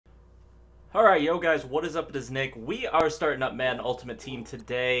Alright, yo guys, what is up? It is Nick. We are starting up Madden Ultimate Team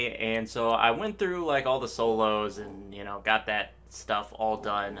today, and so I went through like all the solos and, got that stuff all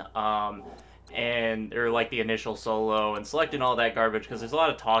done. Or like the initial solo and selecting all that garbage because there's a lot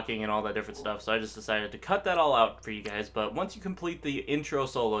of talking and all that different stuff, so I just decided to cut that all out for you guys. But once you complete the intro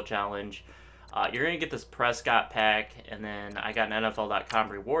solo challenge, you're going to get this Prescott pack, and then I got an NFL.com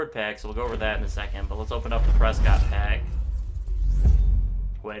reward pack, so we'll go over that in a second. But let's open up the Prescott pack,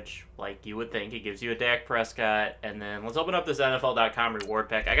 which, like you would think, it gives you a Dak Prescott. And then let's open up this NFL.com reward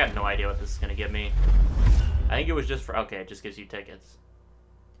pack. I got no idea what this is going to give me. I think it was just for, okay, it just gives you tickets.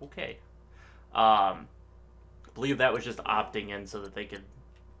 Okay. I believe that was just opting in so that they could,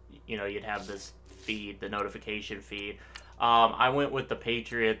 you'd have this feed, the notification feed. I went with the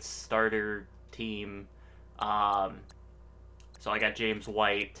Patriots starter team. So I got James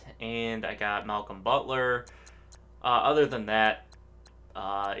White and I got Malcolm Butler. Other than that,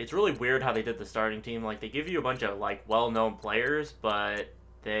 it's really weird how they did the starting team. Like, they give you a bunch of, like, well-known players, but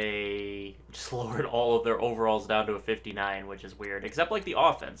they just lowered all of their overalls down to a 59, which is weird. Except, like, the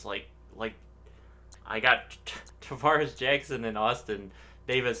offense. Like I got Tavares Jackson and Austin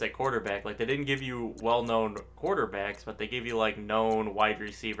Davis at quarterback. Like, they didn't give you well-known quarterbacks, but they gave you, like, known wide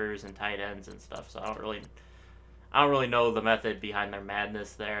receivers and tight ends and stuff. So I don't really know the method behind their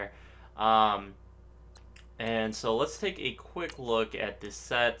madness there. And so let's take a quick look at the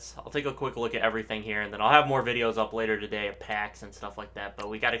sets. I'll take a quick look at everything here, and then I'll have more videos up later today of packs and stuff like that. But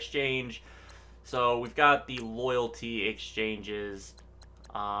we got exchange. So we've got the loyalty exchanges.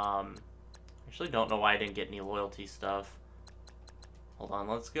 Actually don't know why I didn't get any loyalty stuff. Hold on,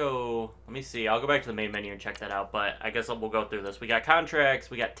 let's go. Let me see. I'll go back to the main menu and check that out, but I guess we'll go through this. We got contracts,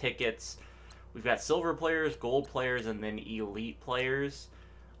 we got tickets, we've got silver players, gold players, and then elite players.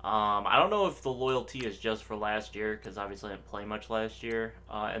 I don't know if the loyalty is just for last year, because obviously I didn't play much last year.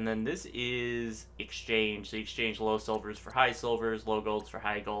 And then this is exchange. So you exchange low silvers for high silvers, low golds for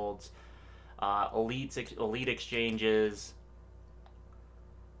high golds. Elite exchanges.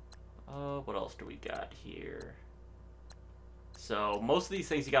 What else do we got here? So most of these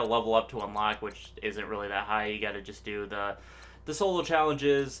things you gotta level up to unlock, which isn't really that high. You gotta just do the solo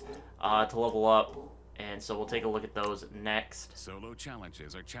challenges to level up. And so we'll take a look at those next. Solo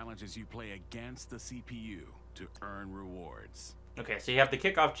challenges are challenges you play against the CPU to earn rewards. Okay, so you have the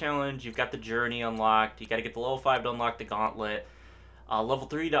kickoff challenge, you've got the journey unlocked, you got to get the level 5 to unlock the gauntlet, level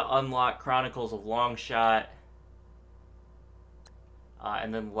 3 to unlock Chronicles of Longshot,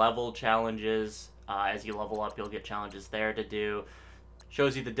 and then level challenges. As you level up, you'll get challenges there to do.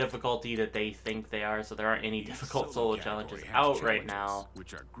 Shows you the difficulty that they think they are, so there aren't any difficult solo challenges out right now.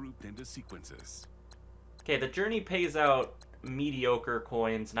 Which are grouped into sequences. Okay, the journey pays out mediocre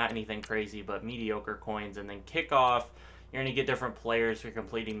coins, not anything crazy, but mediocre coins. And then kickoff, you're going to get different players for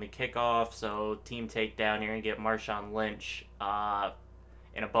completing the kickoff. So team takedown, you're going to get Marshawn Lynch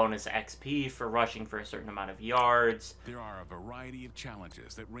and a bonus XP for rushing for a certain amount of yards. There are a variety of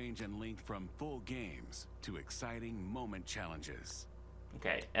challenges that range in length from full games to exciting moment challenges.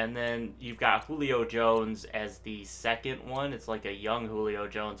 Okay, and then you've got Julio Jones as the second one. It's like a young Julio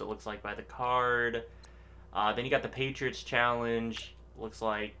Jones, it looks like, by the card. Then you got the Patriots challenge. Looks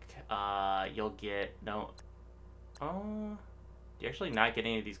like you'll get do you actually not get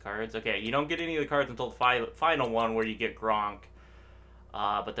any of these cards? Okay, you don't get any of the cards until the final one where you get Gronk.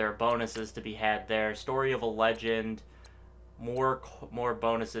 But there are bonuses to be had there. Story of a Legend. More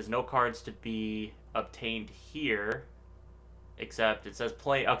bonuses. No cards to be obtained here. Except it says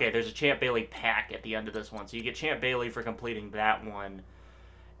play. Okay, there's a Champ Bailey pack at the end of this one. So you get Champ Bailey for completing that one.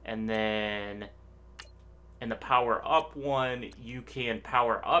 And then in the Power Up one, you can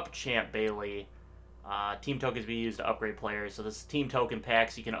power up Champ Bailey. Team tokens be used to upgrade players. So this is team token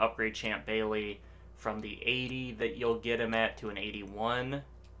packs. You can upgrade Champ Bailey from the 80 that you'll get him at to an 81.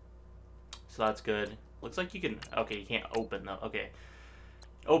 So that's good. Looks like you can... Okay, you can't open them. Okay.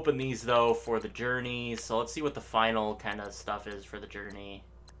 Open these, though, for the journey. So let's see what the final kind of stuff is for the journey.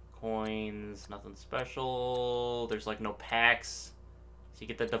 Coins, nothing special. There's, like, no packs. So you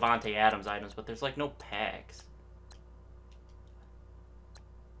get the Devontae Adams items, but there's, like, no packs.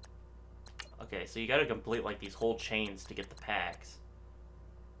 Okay, so you gotta complete, like, these whole chains to get the packs.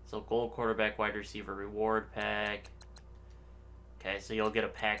 So gold quarterback, wide receiver, reward pack. Okay, so you'll get a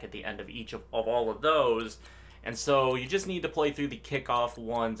pack at the end of each of all of those. And so you just need to play through the kickoff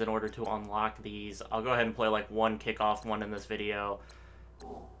ones in order to unlock these. I'll go ahead and play, like, one kickoff one in this video.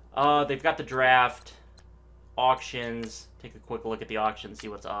 They've got the draft, auctions. Take a quick look at the auction, see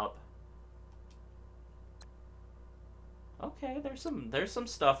what's up. Okay, there's some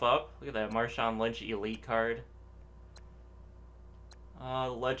stuff up. Look at that Marshawn Lynch Elite card.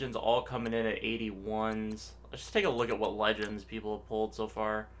 Legends all coming in at 81s. Let's just take a look at what Legends people have pulled so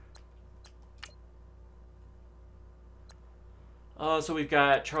far. So we've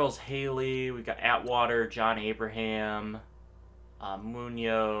got Charles Haley, we've got Atwater, John Abraham,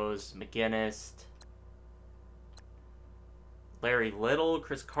 Munoz, McGinnis, Larry Little,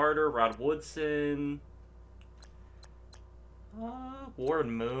 Chris Carter, Rod Woodson,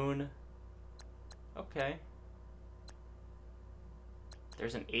 Warren Moon. Okay.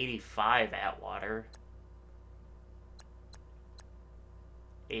 There's an 85 Atwater.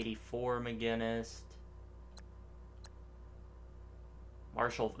 84 McGinnis.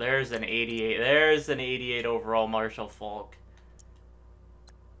 Marshall, there's an 88. There's an 88 overall Marshall Falk.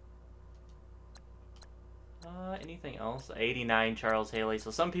 Anything else? 89 Charles Haley. So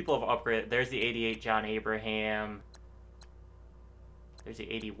some people have upgraded. There's the 88 John Abraham. There's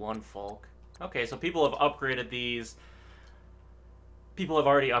the 81 Falk. Okay, so people have upgraded these. People have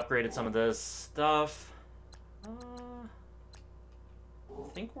already upgraded some of this stuff. I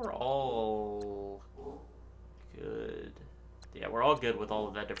think we're all good. Yeah, we're all good with all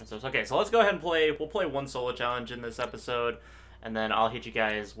of that different stuff. Okay, so let's go ahead and play. We'll play one solo challenge in this episode, and then I'll hit you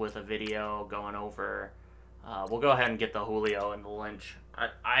guys with a video going over. We'll go ahead and get the Julio and the Lynch.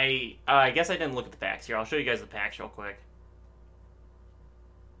 I guess I didn't look at the packs here. I'll show you guys the packs real quick.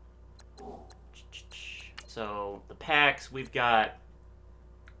 So the packs, we've got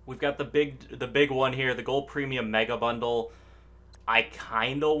the big one here, the Gold Premium Mega Bundle. I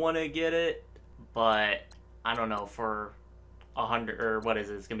kind of want to get it, but I don't know, for 100, or what is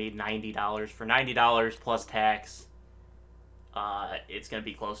it? It's gonna be $90. For $90 plus tax, it's gonna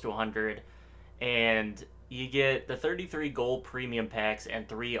be close to 100, and you get the 33 Gold Premium packs and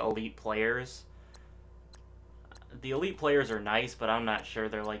 3 Elite players. The Elite players are nice, but I'm not sure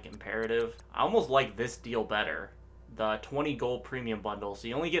they're like imperative. I almost like this deal better. The 20 Gold Premium Bundle. So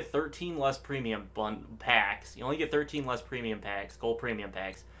you only get 13 less premium packs. You only get 13 less premium packs, Gold Premium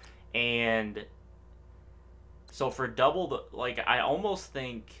packs. And so for double the, like, I almost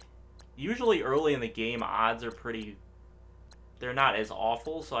think, usually early in the game, odds are pretty, they're not as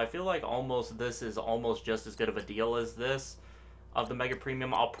awful. So I feel like almost this is almost just as good of a deal as this of the Mega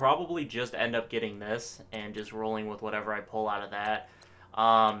Premium. I'll probably just end up getting this and just rolling with whatever I pull out of that.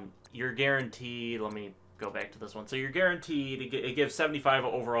 You're guaranteed, let me go back to this one. So you're guaranteed, it gives 75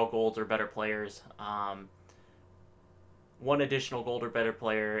 overall golds or better players, 1 additional gold or better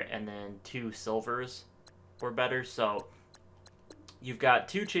player, and then 2 silvers or better. So you've got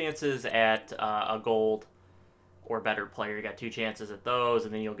 2 chances at a gold or better player. You got 2 chances at those,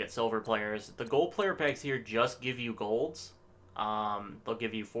 and then you'll get silver players. The gold player packs here just give you golds. They'll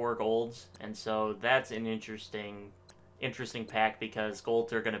give you 4 golds, and so that's an interesting pack, because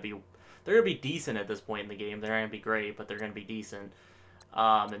golds are going to be, they're going to be decent at this point in the game. They're not going to be great, but they're going to be decent.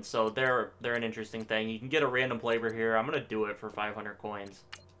 And so they're an interesting thing. You can get a random flavor here. I'm going to do it for 500 coins.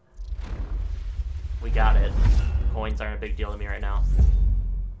 We got it. Coins aren't a big deal to me right now.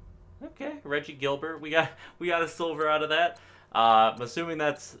 Okay, Reggie Gilbert. We got a silver out of that. I'm assuming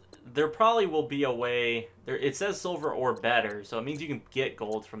that's, there probably will be a way, there, it says silver or better, so it means you can get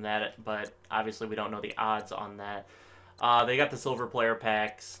gold from that, but obviously we don't know the odds on that. They got the silver player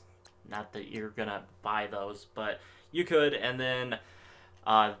packs. Not that you're gonna buy those, but you could. And then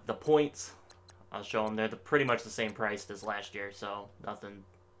the points, I'll show them. They're pretty much the same price as last year, so nothing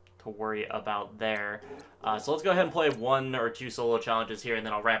to worry about there. So let's go ahead and play 1 or 2 solo challenges here, and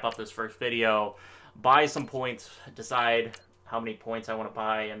then I'll wrap up this first video. Buy some points, decide how many points I want to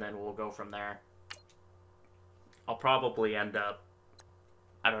buy, and then we'll go from there. I'll probably end up,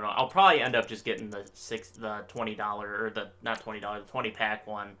 I don't know, I'll probably end up just getting the $20, or the, not $20, the 20 pack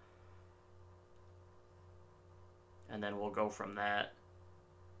one. And then we'll go from that.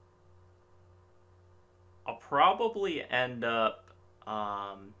 I'll probably end up,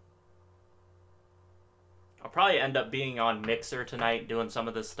 being on Mixer tonight doing some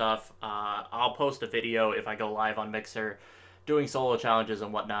of this stuff. I'll post a video if I go live on Mixer doing solo challenges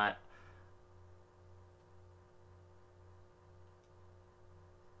and whatnot.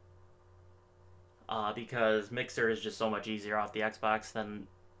 Because Mixer is just so much easier off the Xbox than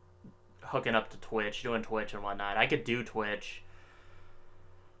hooking up to Twitch, doing Twitch and whatnot. I could do Twitch,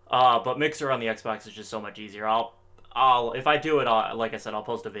 but Mixer on the Xbox is just so much easier. I'll if I do it, like I said, I'll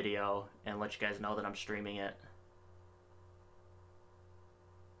post a video and let you guys know that I'm streaming it.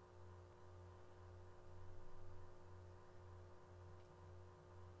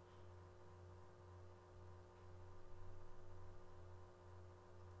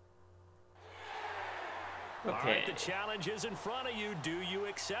 Okay. All right, the challenge is in front of you. Do you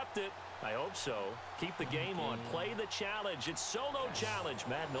accept it? I hope so. Keep the game on. Play the challenge. It's solo challenge,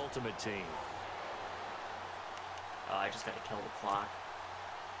 Madden Ultimate Team. Oh, I just got to kill the clock.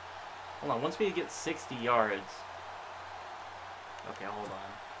 Hold on. Once we get 60 yards. Okay, hold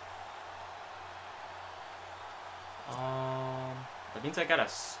on. That means I got to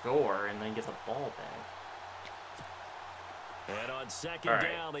score and then get the ball back. And on second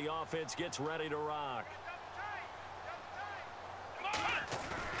down, the offense gets ready to rock.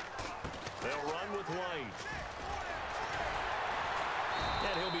 They'll run with White.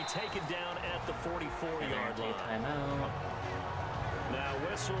 And he'll be taken down at the 44-yard line. Timeout. Now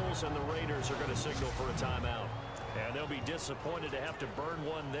whistles, and the Raiders are going to signal for a timeout. And they'll be disappointed to have to burn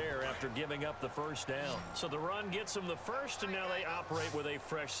one there after giving up the first down. So the run gets them the first, and now they operate with a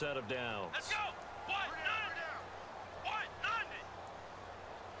fresh set of downs. Let's go!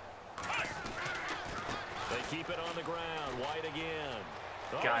 They keep it on the ground. White again.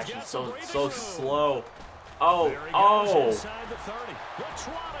 Oh, Gosh, he's he's so room. slow. Oh, There he goes oh. inside the 30. The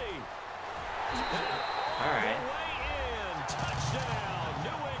 20. All right. Way in. Touchdown,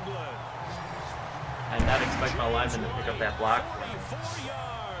 New England. I did not expect my lineman to pick up that block. 44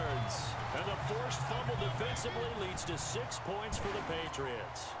 yards. And the forced fumble defensively leads to 6 points for the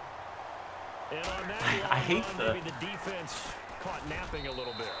Patriots. And on that I hate run, maybe the defense caught napping a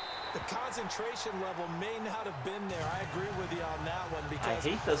little bit. The concentration level may not have been there. I agree with you on that one because I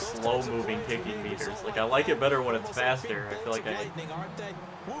hate the slow-moving kicking meters. Like, I like it better when it's faster. I feel like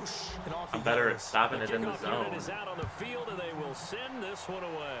I'm better at stopping it in the zone. Is out on the field, and they will send this one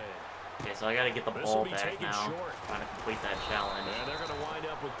away. Okay, so I got to get the ball back now. Trying to complete that challenge. And they're going to wind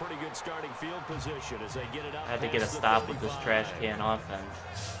up with pretty good starting field position as they get it up. I had to get a stop with this trash can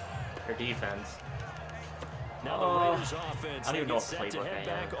offense or defense. Now the Raiders offense, I don't even know what set to playbook head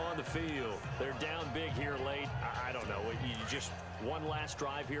I have. back on the field. They're down big here late. I don't know. You just one last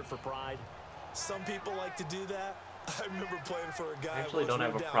drive here for pride. Some people like to do that. I remember playing for a guy. I actually don't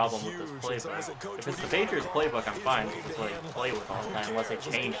have a problem with this playbook. If it's the Patriots playbook, I'm fine. It's what I play with all the time, unless they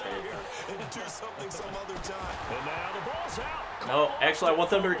changed it. And do something some other time. And now the ball's out. No, actually, I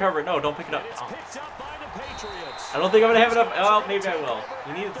want them to recover it. No, don't pick it up. It's picked up by the Patriots. I don't think I'm going to have enough. Oh, maybe I will.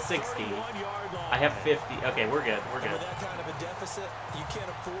 You needed 60. I have 50. Okay, we're good. We're good. With that kind of a deficit, you can't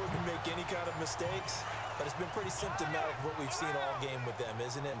afford to make any kind of mistakes. But it's been pretty symptomatic of what we've seen all game with them,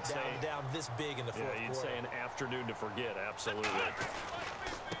 isn't it? Down this big in the fourth quarter. You'd say an afternoon to forget, absolutely.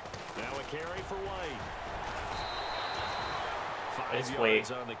 Now a carry for White.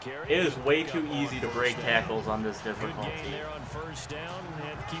 It is way too easy to break tackles on this difficulty. Good gain there on first down,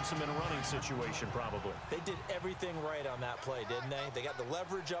 and keeps them in a running situation probably. They did everything right on that play, didn't they? They got the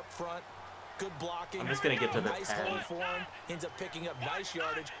leverage up front, good blocking. I'm just going to get to the nice 10. hold for him, ends up picking up nice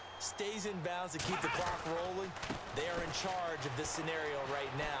yardage, stays in bounds to keep the clock rolling. They are in charge of this scenario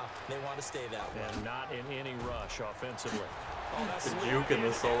right now. They want to stay that way. And not in any rush offensively. The juke in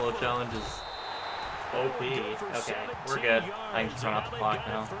the solo challenge is OP. Okay, we're good. I can just run out the clock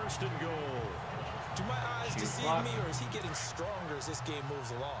now. First and goal. Do my eyes deceive me, or is he getting stronger as this game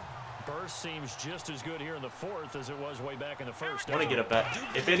moves along? Burst seems just as good here in the fourth as it was way back in the first. I want to get a bet.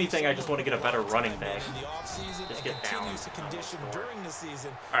 If anything, I just want to get a better running back. Just get down. All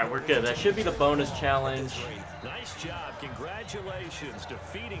right, we're good. That should be the bonus challenge. Nice job. Congratulations.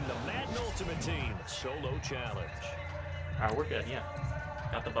 Defeating the Madden Ultimate Team solo challenge. All right, we're good. Yeah.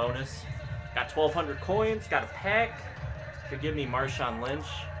 Got the bonus. Got 1,200 coins. Got a pack. Could give me Marshawn Lynch.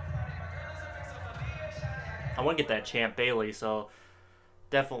 I want to get that Champ Bailey, so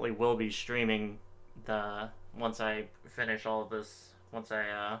definitely will be streaming once I finish all of this. Once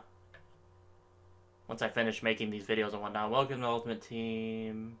I finish making these videos and whatnot. Welcome to the Ultimate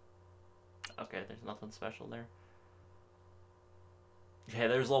Team. Okay, there's nothing special there. Okay,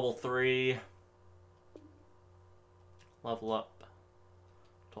 there's level 3. Level up.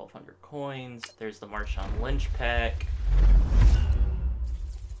 1,200 coins. There's the Marshawn Lynch pack. There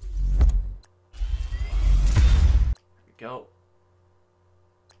we go.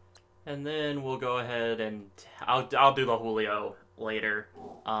 And then we'll go ahead and I'll do the Julio later.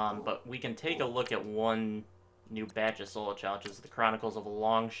 But we can take a look at one new batch of solo challenges, the Chronicles of a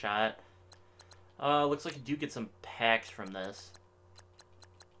Long Shot. Looks like you do get some packs from this.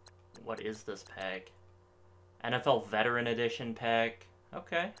 What is this pack? NFL Veteran Edition pack.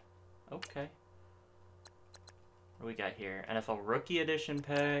 Okay. Okay. What do we got here? NFL Rookie Edition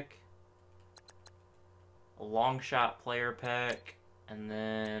pack. A Long Shot Player pack. And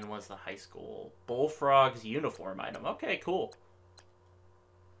then what's the high school? Bullfrogs uniform item. Okay, cool.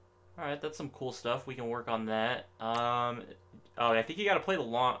 Alright, that's some cool stuff. We can work on that. Oh, I think you gotta play the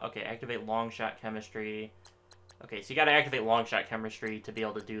long... Okay, activate long shot chemistry. Okay, so you gotta activate long shot chemistry to be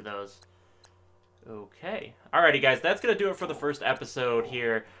able to do those. Okay. Alrighty, guys, that's gonna do it for the first episode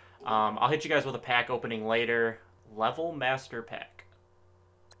here. I'll hit you guys with a pack opening later. Level Master Pack.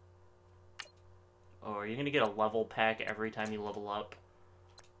 Oh, are you gonna get a level pack every time you level up?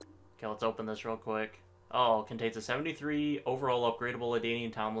 Okay, let's open this real quick. Oh, contains a 73 overall upgradable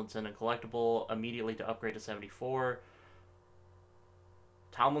Ladainian Tomlinson and collectible immediately to upgrade to 74.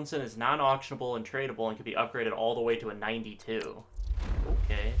 Tomlinson is non-auctionable and tradable and can be upgraded all the way to a 92.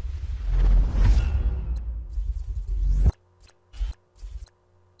 Okay.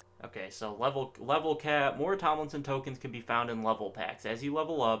 Okay, so level cap. More Tomlinson tokens can be found in level packs. As you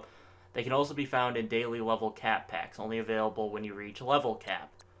level up, they can also be found in daily level cap packs, only available when you reach level cap.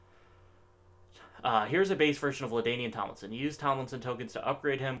 Here's a base version of Ladainian Tomlinson. Use Tomlinson tokens to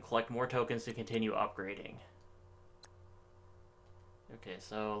upgrade him. Collect more tokens to continue upgrading. Okay,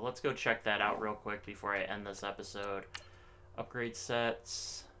 so let's go check that out real quick before I end this episode. Upgrade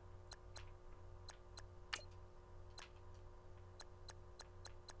sets.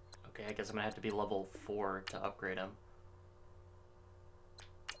 Okay, I guess I'm going to have to be level 4 to upgrade him.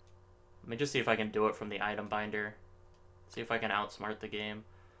 Let me just see if I can do it from the item binder. See if I can outsmart the game.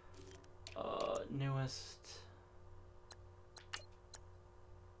 Newest.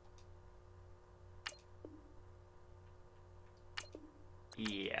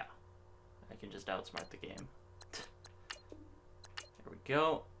 Yeah. I can just outsmart the game. There we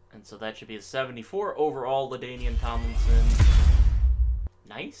go. And so that should be a 74 overall Ladainian Tomlinson.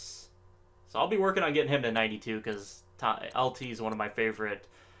 Nice. So I'll be working on getting him to 92 because LT is one of my favorite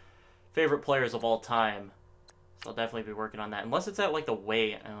players of all time. So I'll definitely be working on that. Unless it's at like the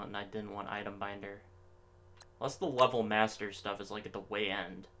way... Oh, and I didn't want item binder. Unless the level master stuff is like at the way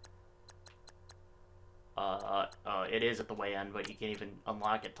end. It is at the way end, but you can't even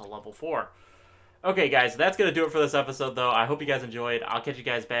unlock it till level 4. Okay, guys, that's going to do it for this episode, though. I hope you guys enjoyed. I'll catch you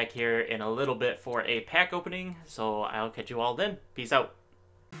guys back here in a little bit for a pack opening. So I'll catch you all then. Peace out.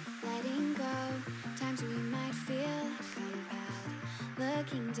 Letting go, times we might feel compelled,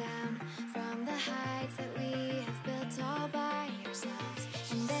 looking down from the heights that